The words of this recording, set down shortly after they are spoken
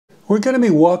We're going to be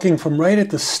walking from right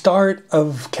at the start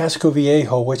of Casco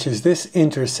Viejo, which is this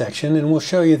intersection, and we'll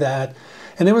show you that.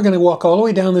 And then we're going to walk all the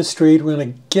way down the street. We're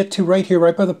going to get to right here,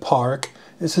 right by the park.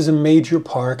 This is a major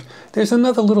park. There's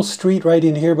another little street right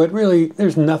in here, but really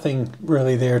there's nothing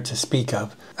really there to speak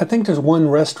of. I think there's one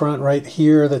restaurant right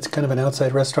here that's kind of an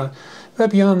outside restaurant,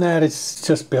 but beyond that it's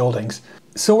just buildings.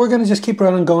 So we're going to just keep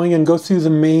right on going and go through the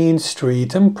main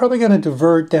street. I'm probably going to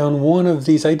divert down one of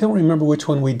these. I don't remember which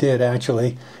one we did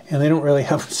actually, and they don't really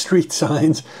have street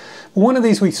signs. One of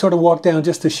these we sort of walked down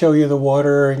just to show you the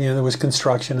water, and there was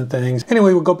construction and things.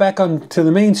 Anyway, we'll go back on to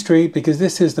the main street because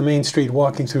this is the main street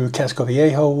walking through Casco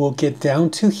Viejo. We'll get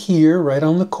down to here, right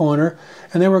on the corner,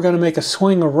 and then we're going to make a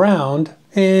swing around.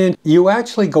 And you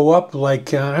actually go up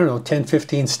like, I don't know, 10,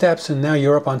 15 steps, and now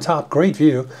you're up on top. Great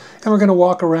view. And we're going to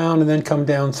walk around and then come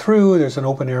down through. There's an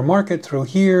open air market through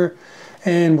here,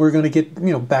 and we're going to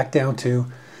get, back down to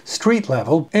street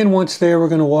level. And once there, we're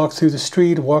going to walk through the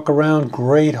street, walk around.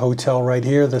 Great hotel right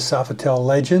here, the Sofitel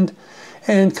Legend,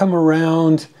 and come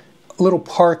around a little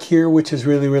park here, which is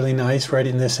really, really nice right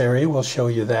in this area. We'll show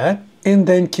you that. And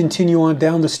then continue on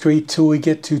down the street till we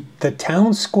get to the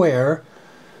town square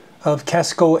of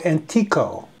Casco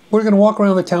Antico. We're going to walk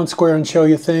around the town square and show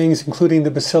you things, including the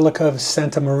Basilica of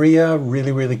Santa Maria.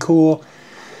 Really, really cool.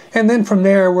 And then from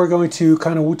there, we're going to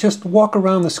kind of just walk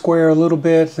around the square a little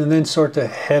bit and then sort of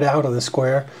head out of the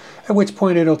square, at which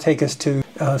point it'll take us to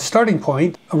a starting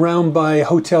point around by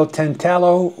Hotel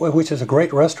Tantalo, which is a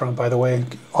great restaurant, by the way,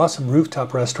 awesome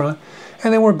rooftop restaurant.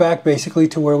 And then we're back basically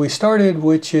to where we started,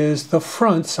 which is the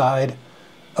front side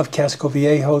of Casco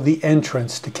Viejo, the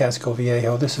entrance to Casco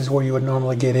Viejo. This is where you would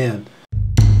normally get in.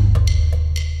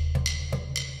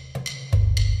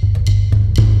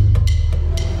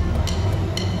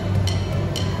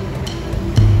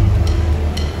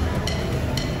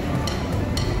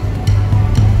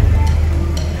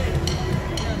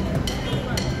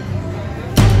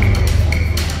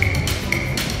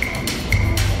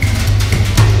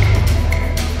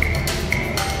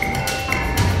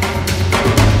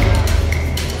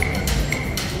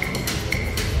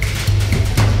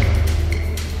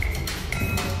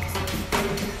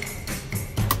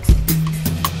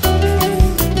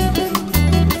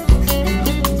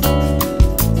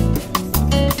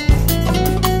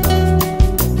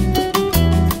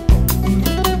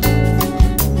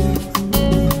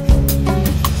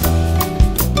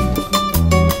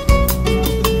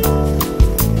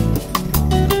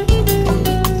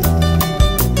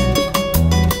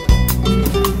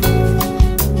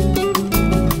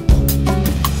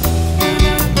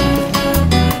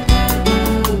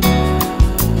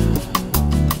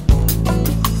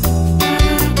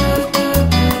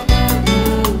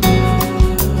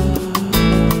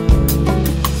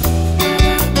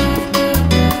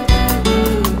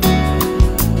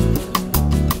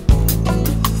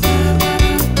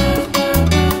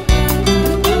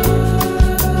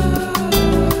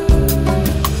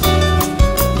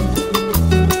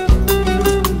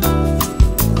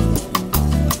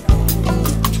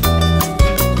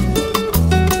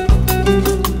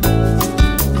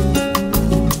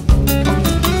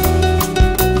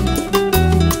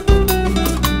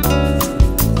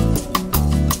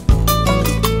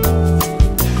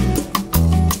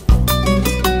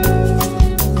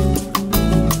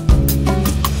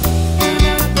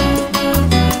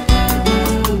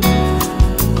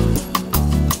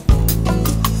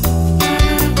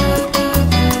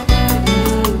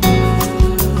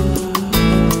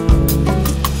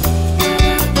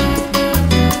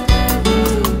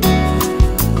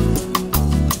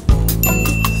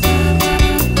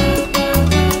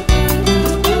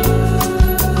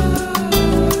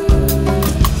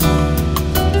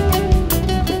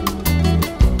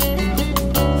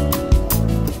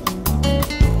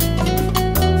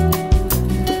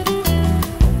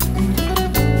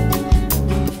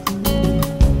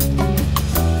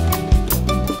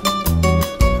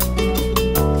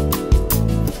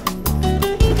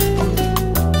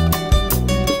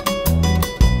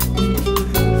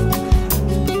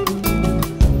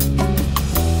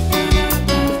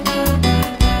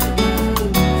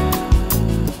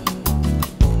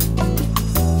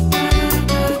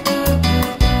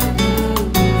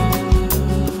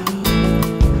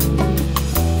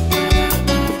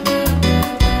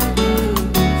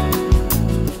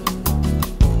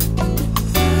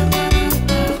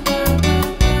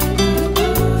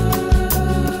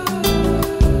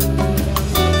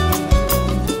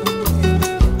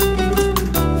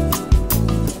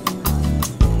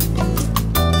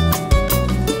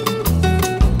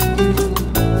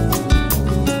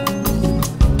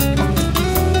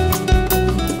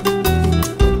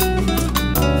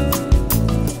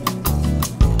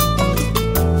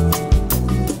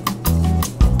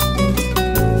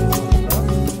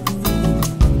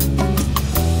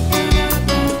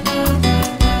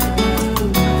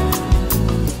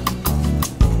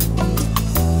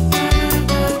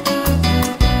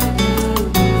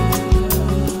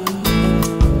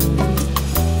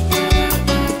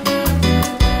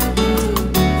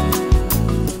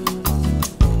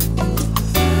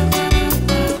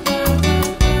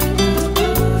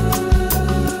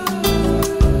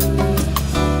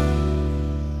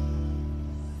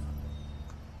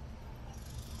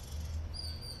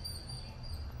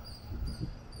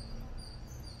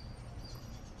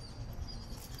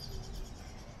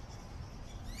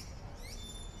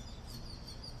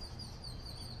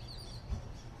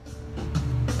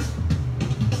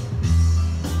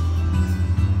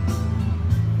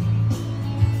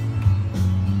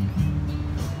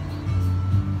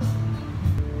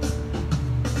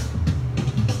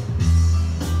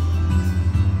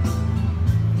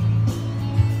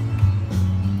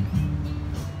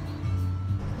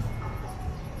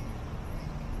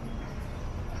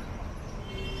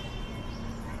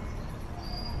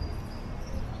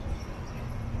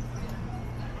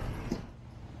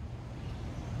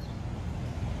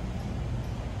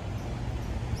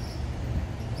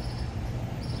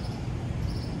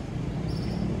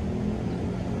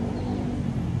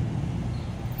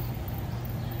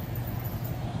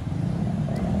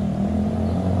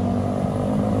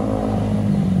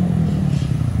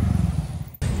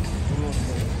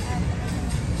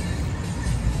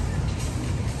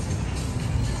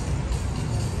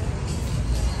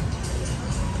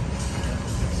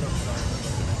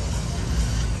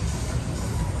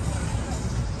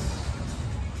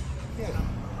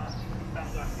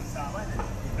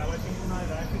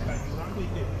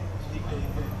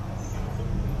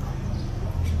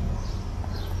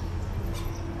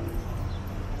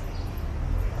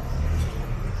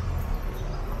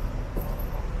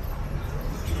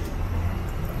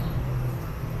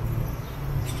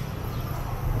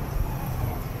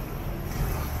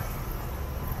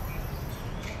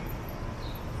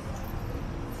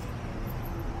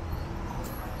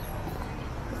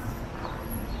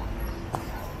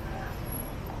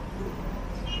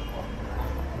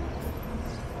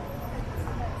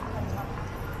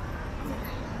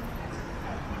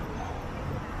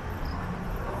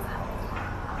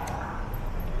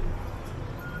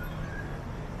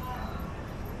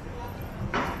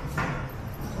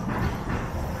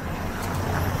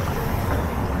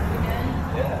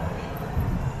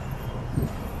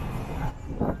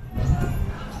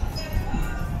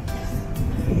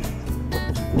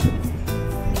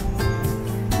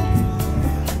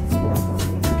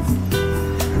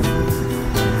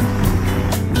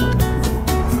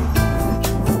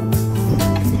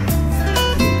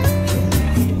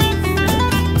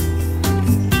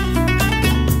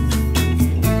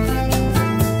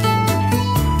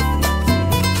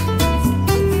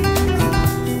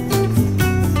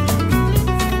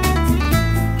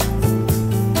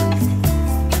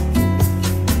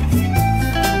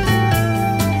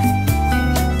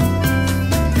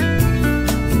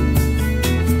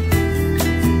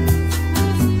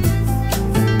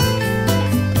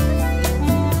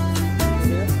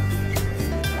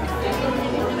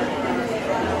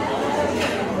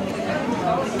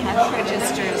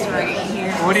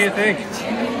 What do you think?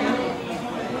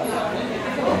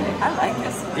 I like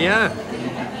this. Yeah.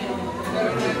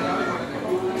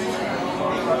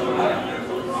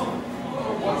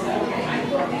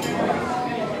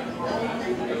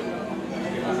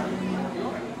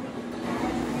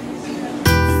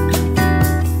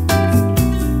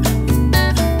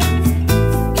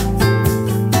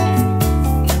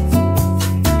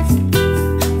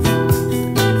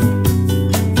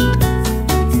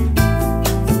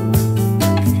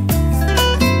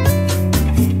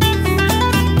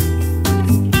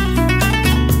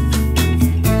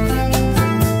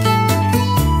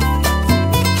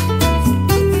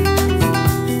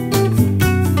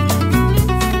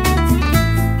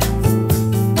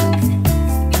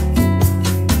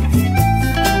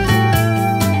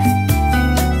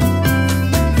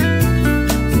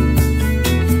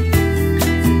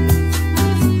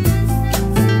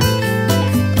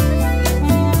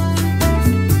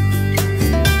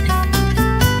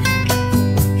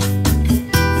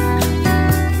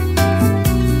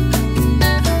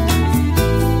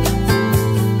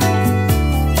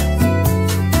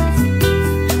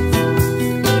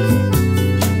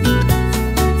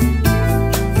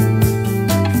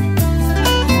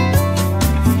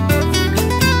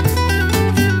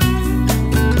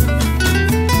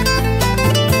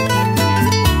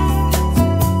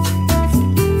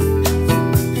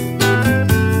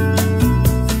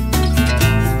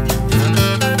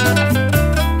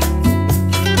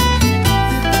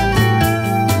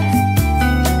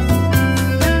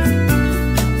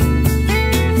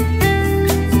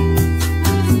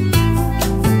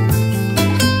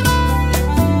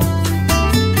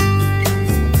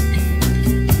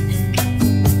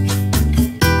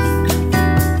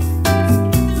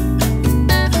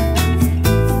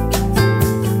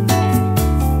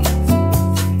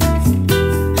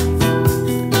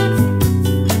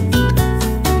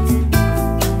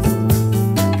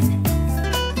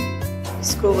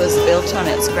 School was built on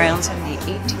its grounds in the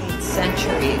 18th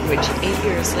century, which 8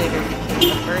 years later became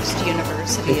the first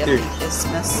university of the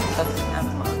Isthmus of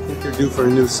Panama. I think they're due for a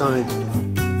new sign.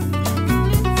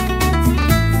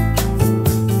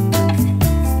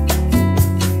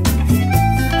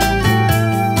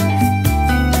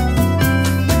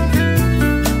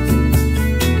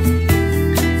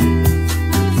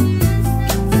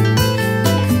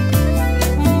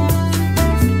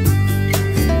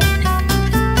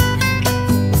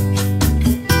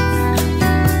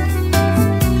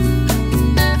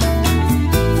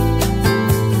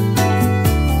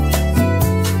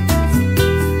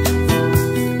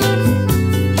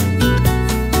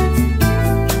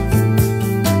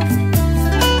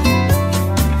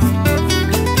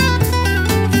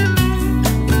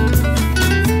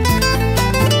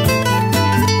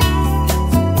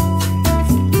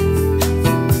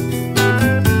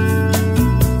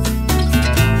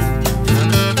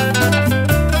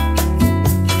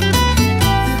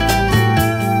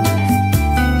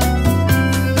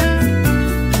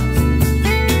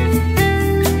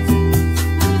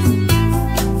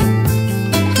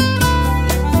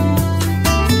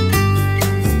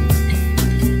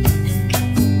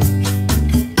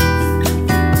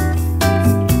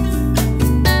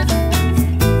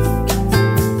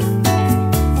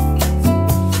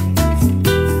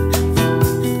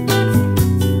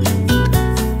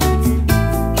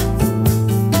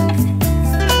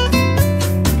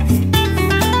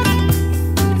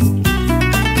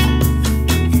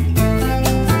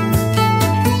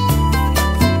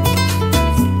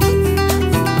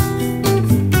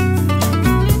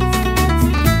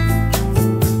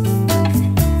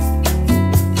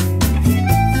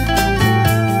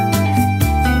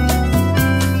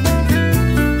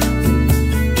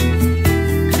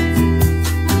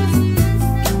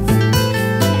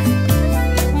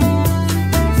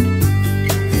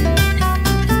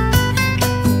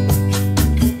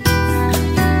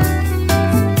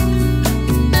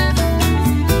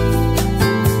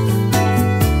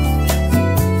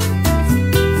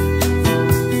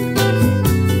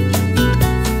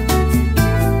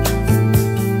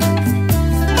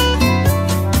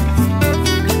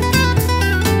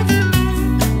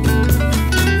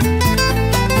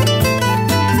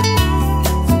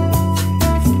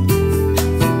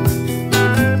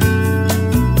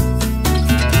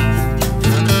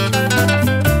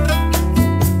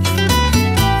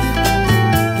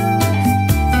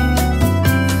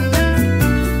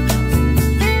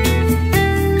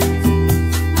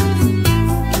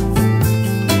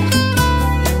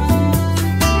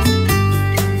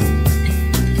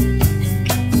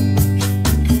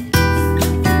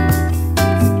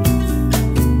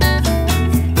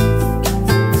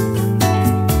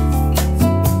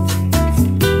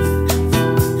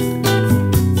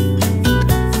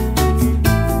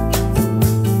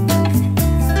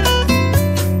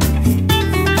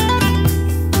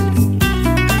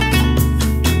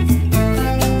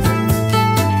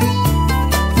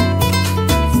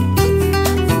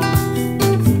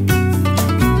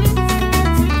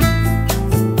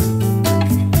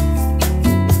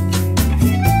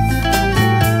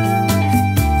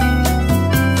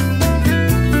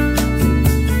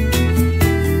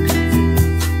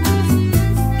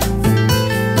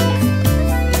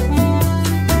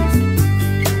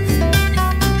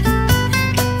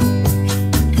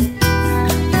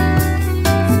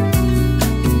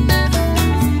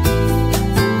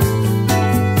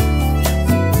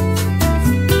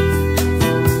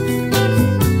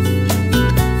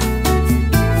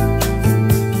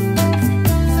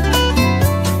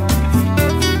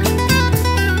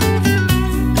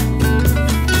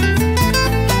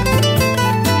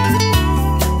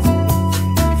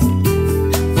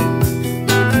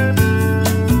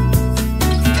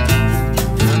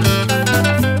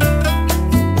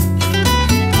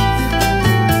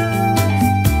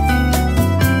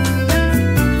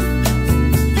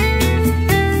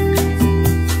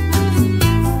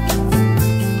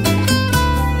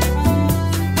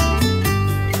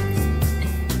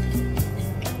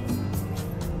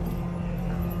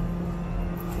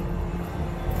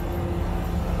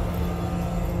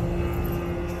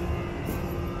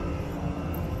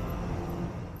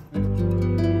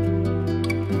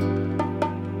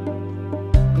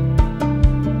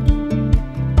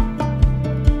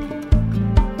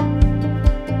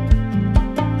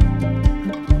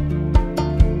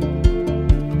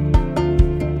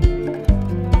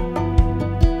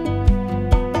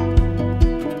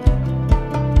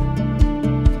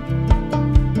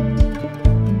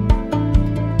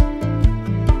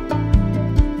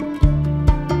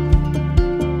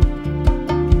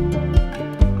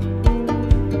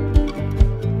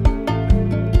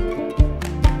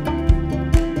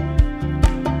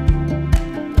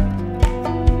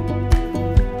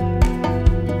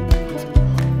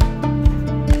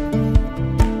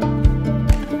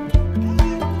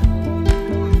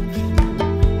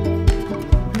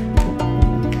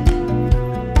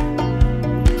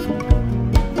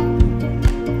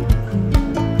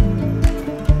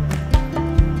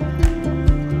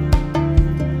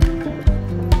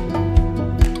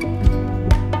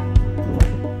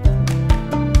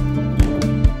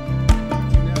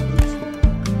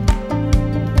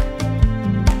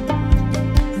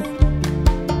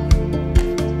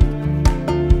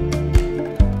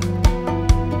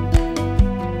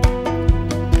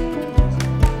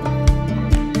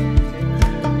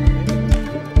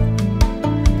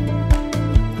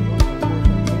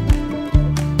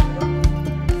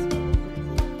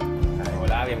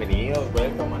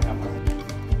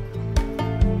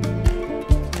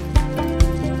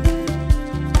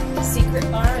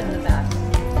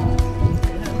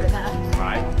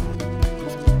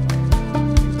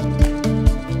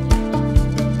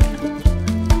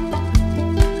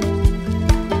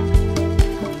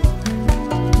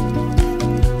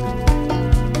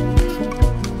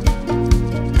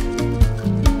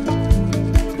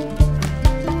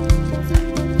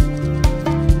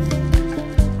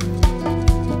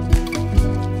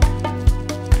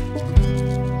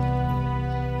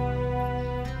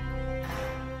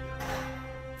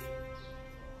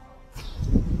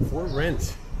 For rent.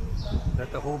 Is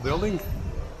that the whole building?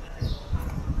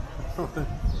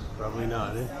 Probably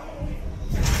not, eh?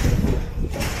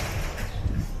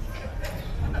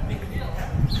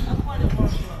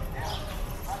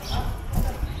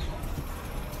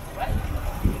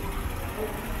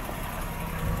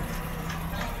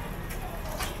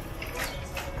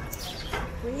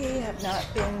 We have not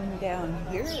been down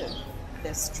here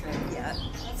this trip yet.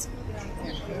 Let's go down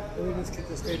there. Let me just get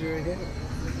this baby right here.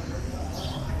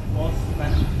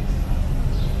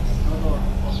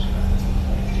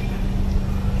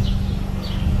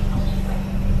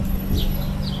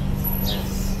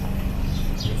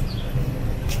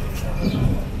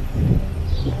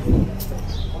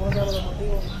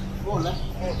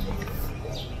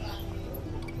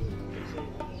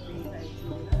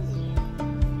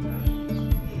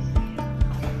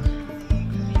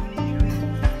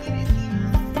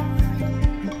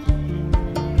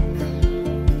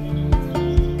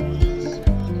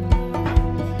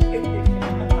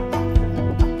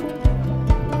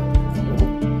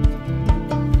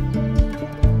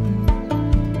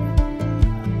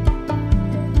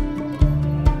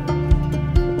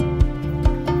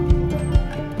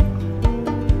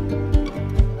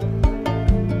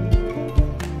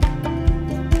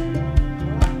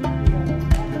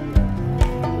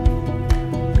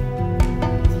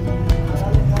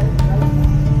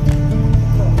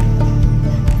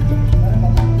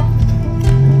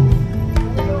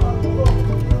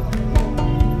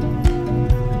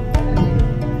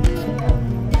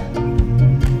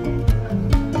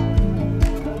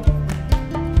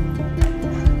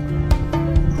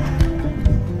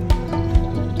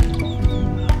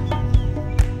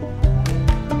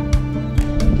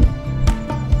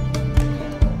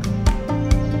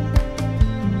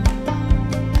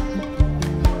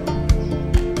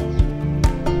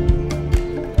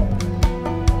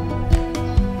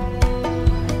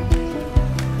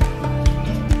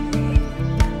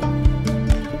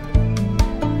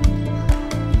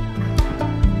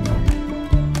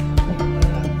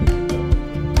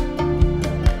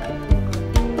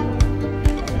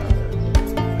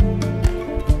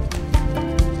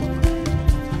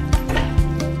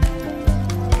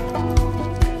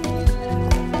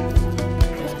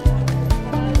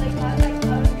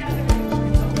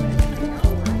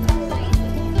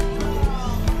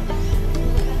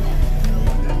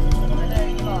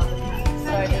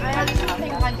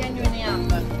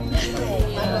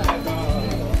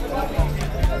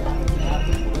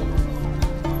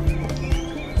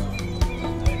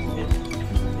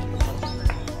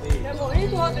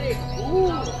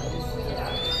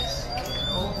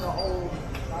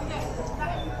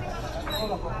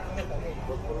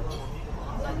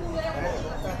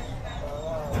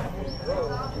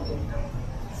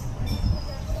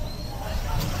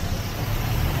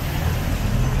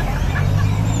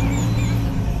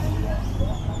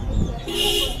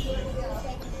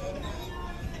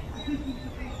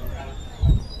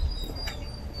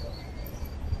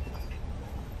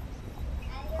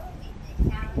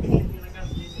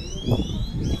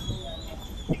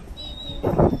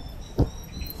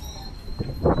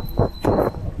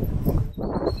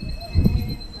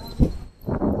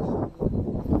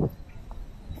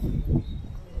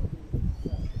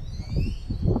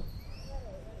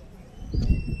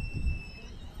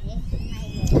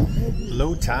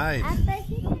 Low tide.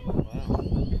 Wow.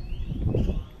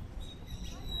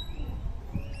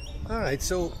 All right,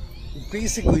 so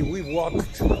basically we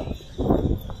walked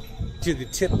to the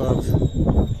tip of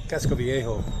Casco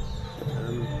Viejo.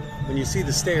 When you see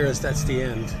the stairs, that's the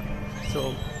end.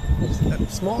 So it's a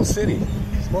small city,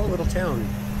 small little town,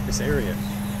 this area.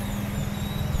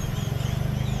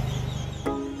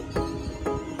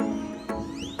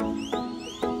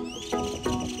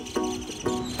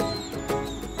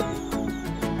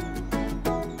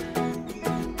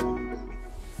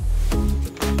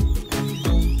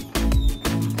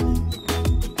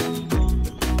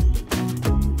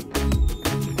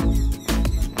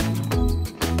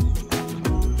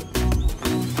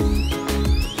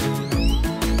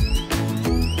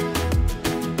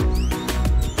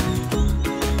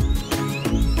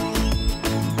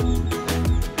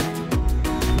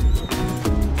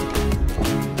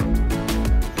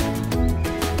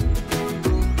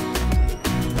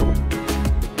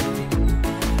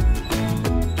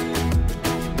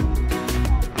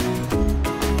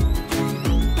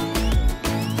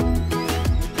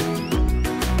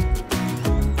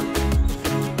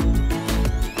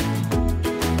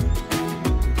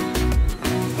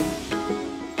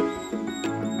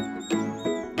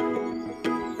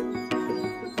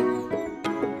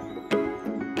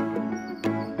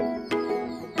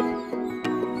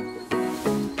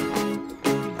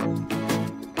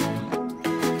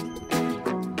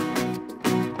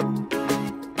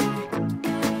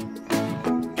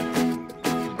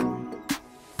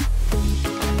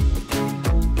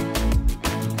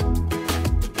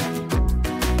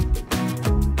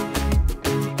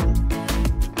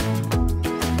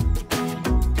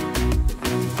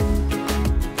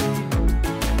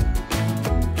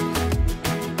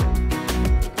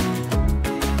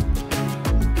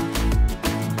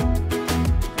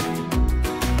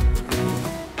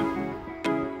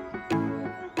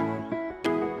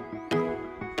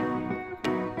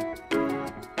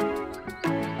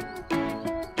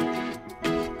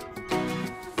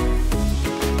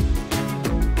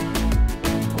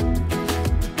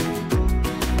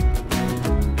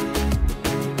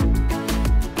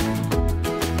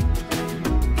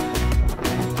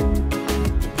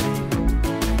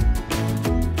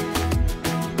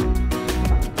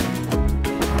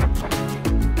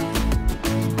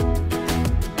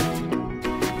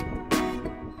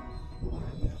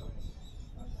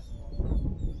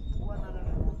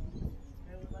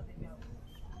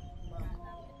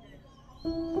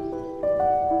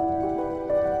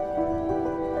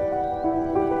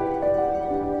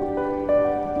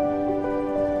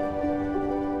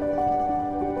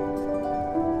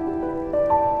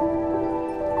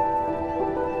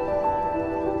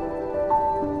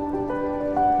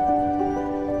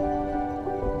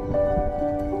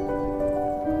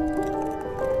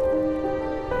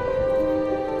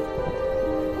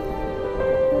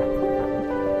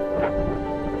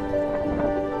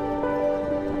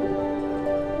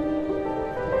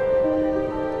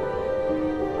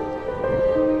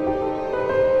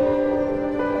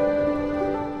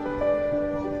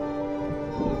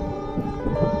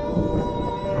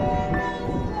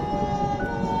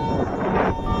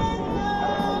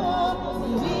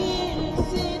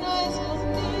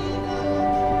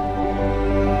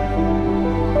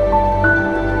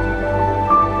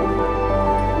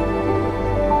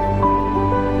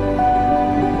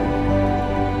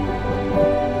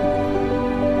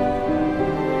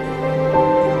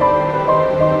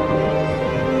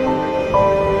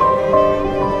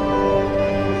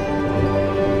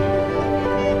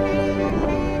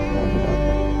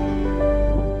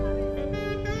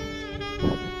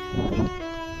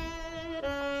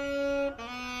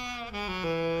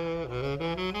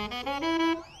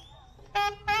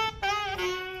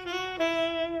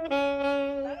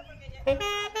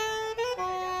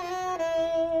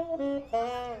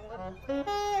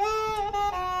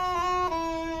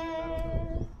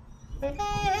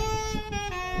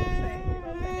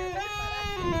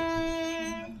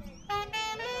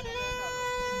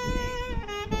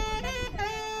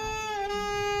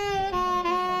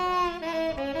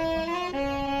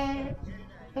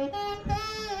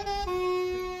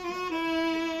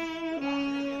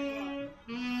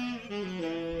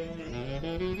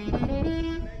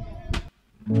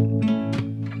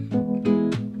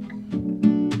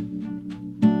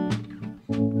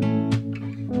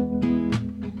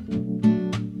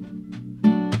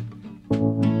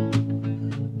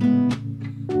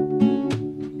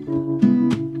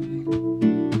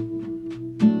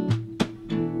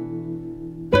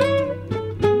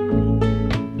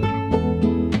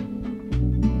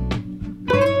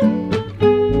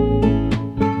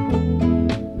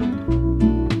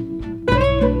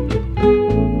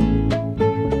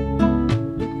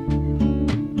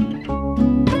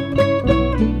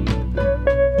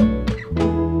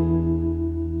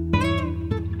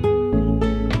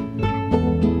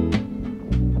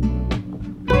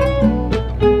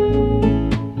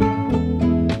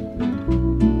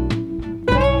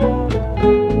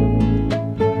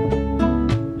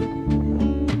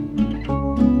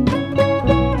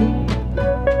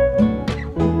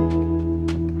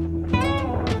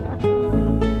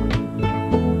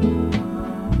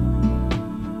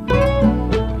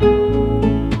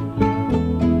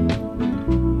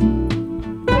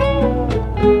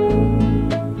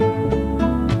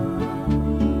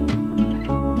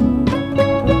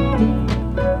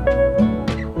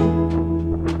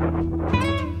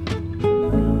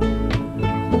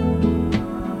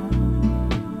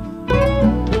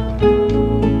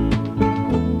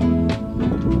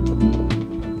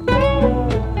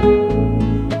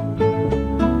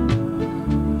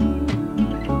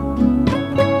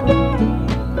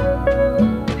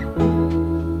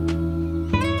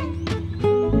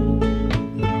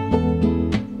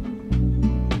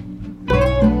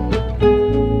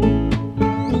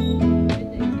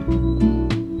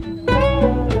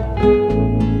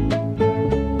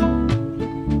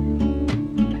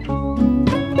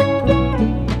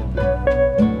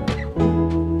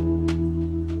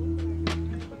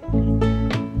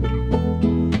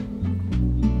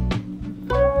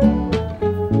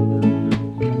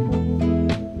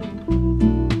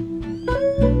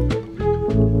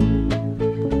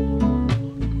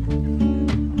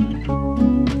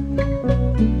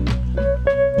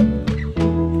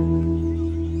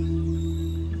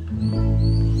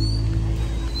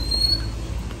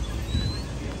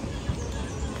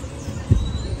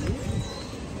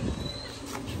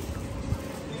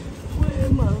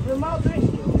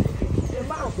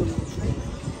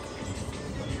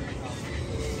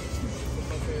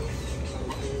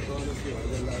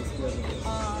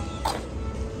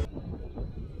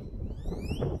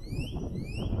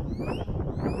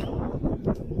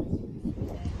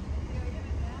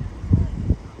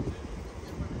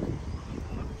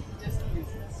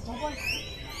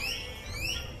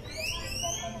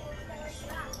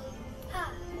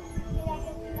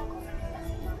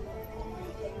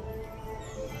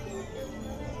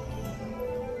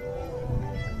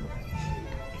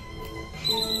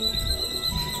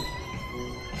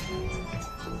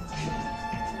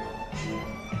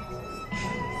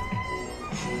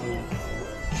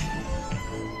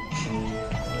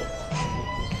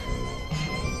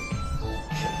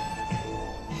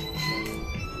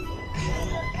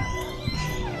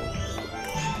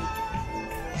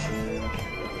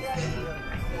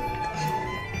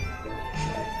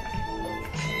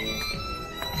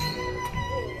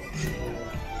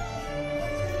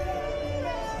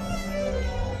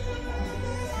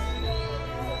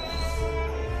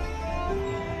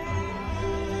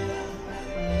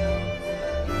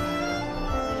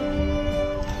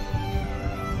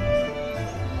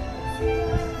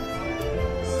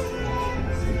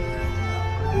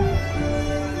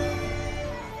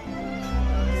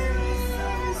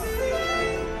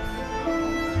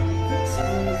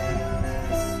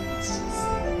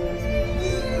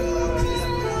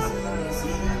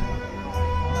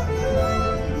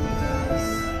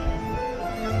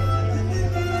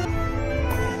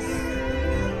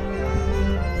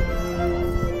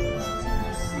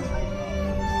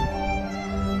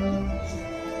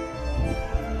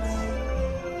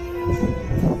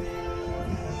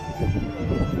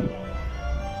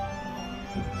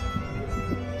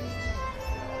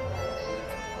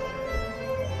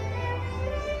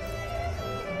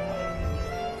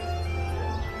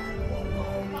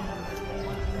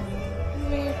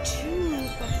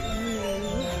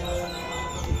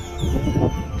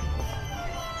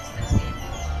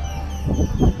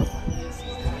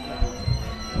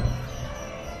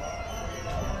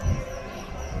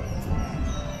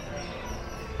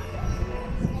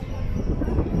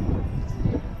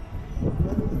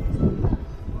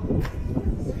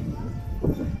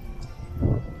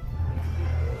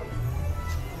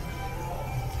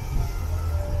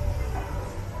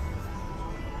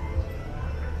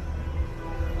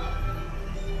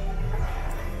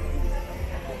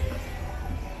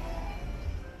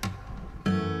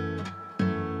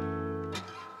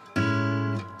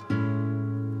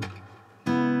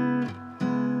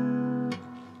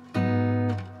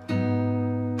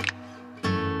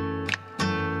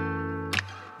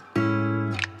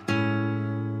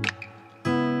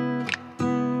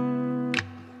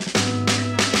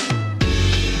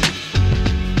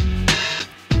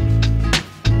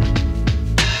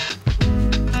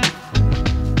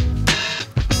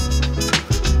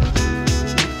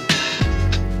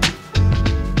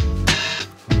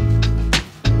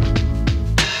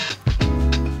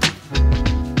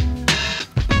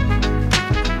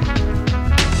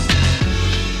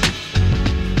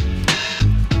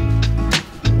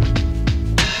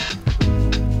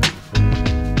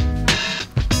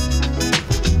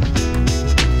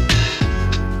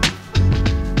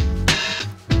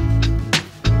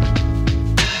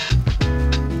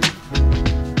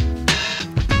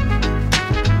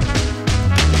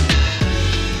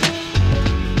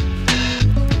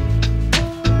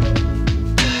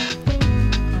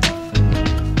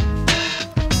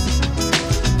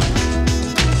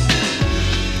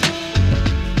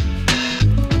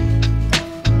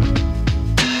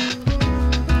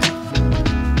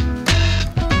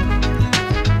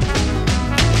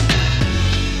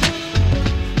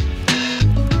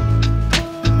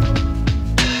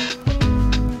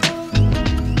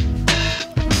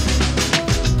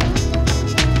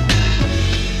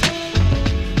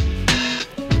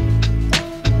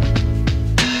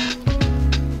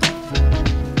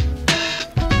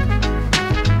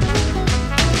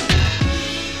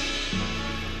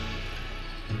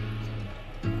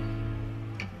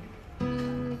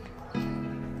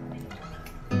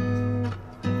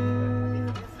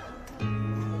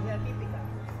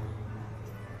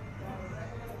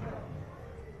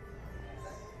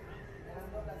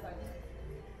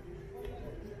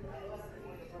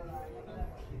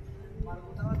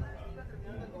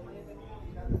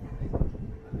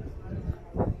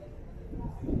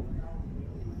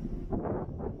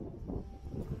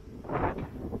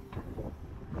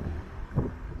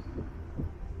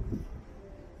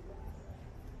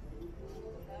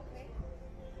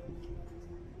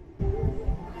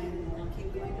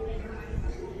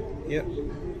 Yep.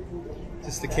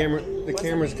 Just the camera. The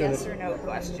camera's gonna. Yes or no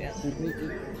question.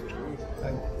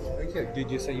 Okay.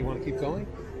 Did you say you want to keep going?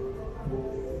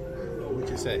 What'd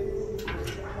you say?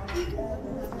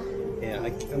 Yeah,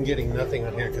 I'm getting nothing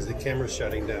on here because the camera's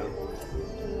shutting down.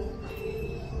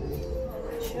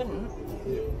 It shouldn't.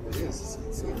 Yeah, it is.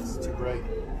 It's too bright.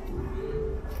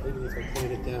 Maybe if I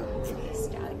point it down.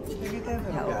 Look at that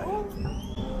little guy.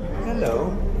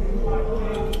 Hello.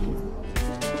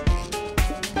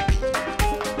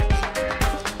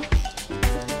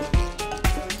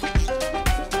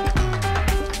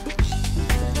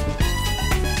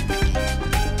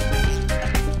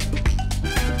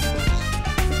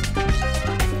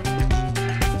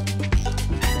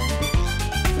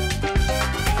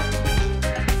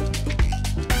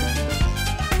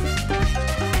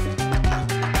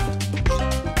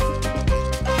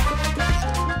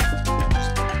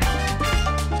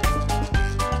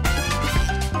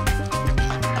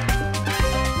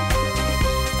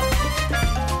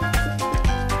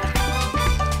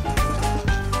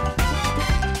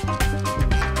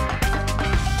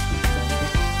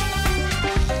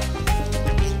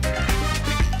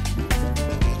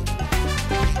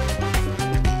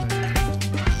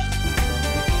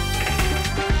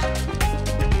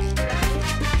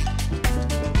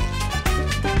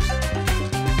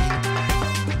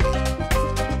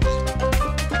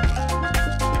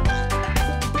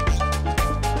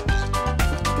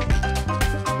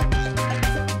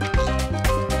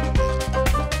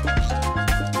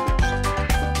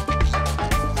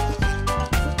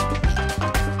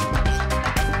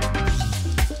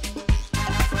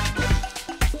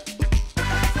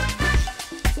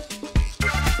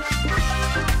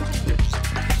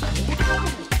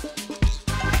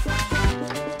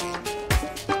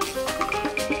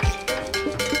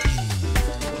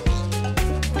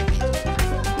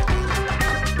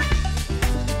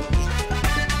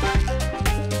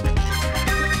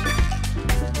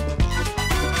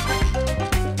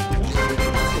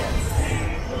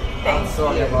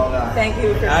 Sorry about that. Thank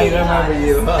you for I being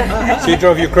remember honest. you. She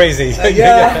drove you crazy.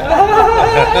 Yeah.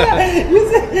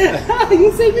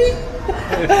 you say me?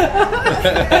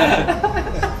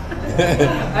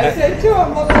 I said too,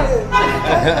 I'm not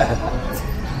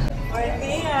Buen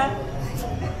día.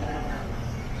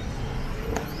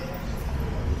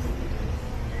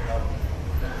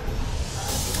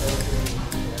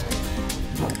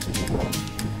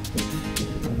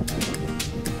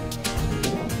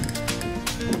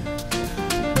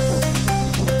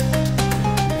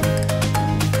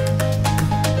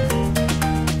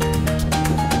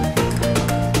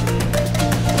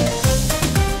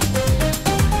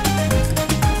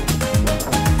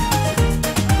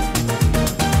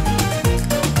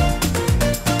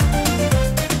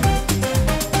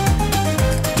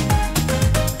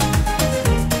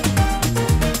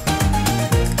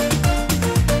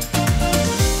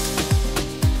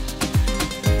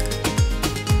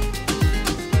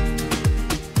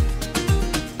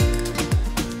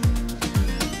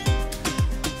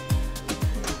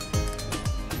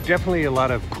 Definitely a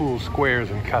lot of cool squares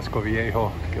in Casco Viejo,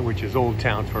 which is Old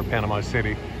Town for Panama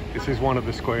City. This is one of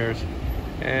the squares,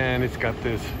 and it's got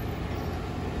this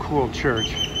cool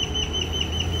church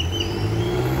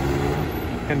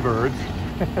and birds.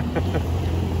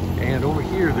 And over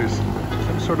here there's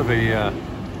some sort of a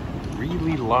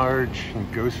really large,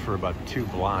 and goes for about 2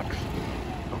 blocks,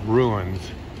 of ruins,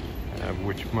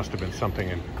 which must have been something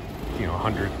in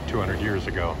 100, 200 years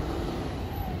ago.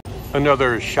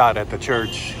 Another shot at the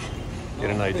church, get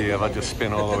an idea of. I'll just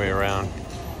spin all the way around.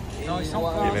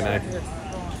 Even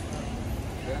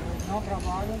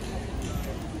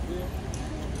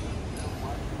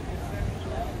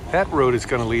that road is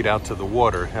going to lead out to the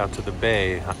water, out to the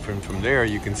bay. From there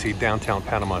you can see downtown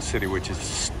Panama City, which is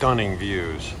stunning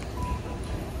views.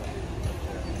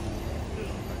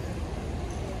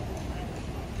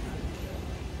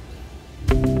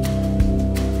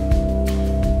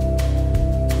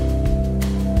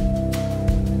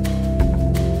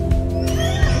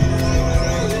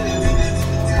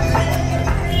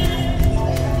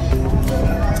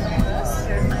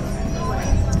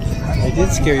 I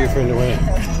did scare your friend away.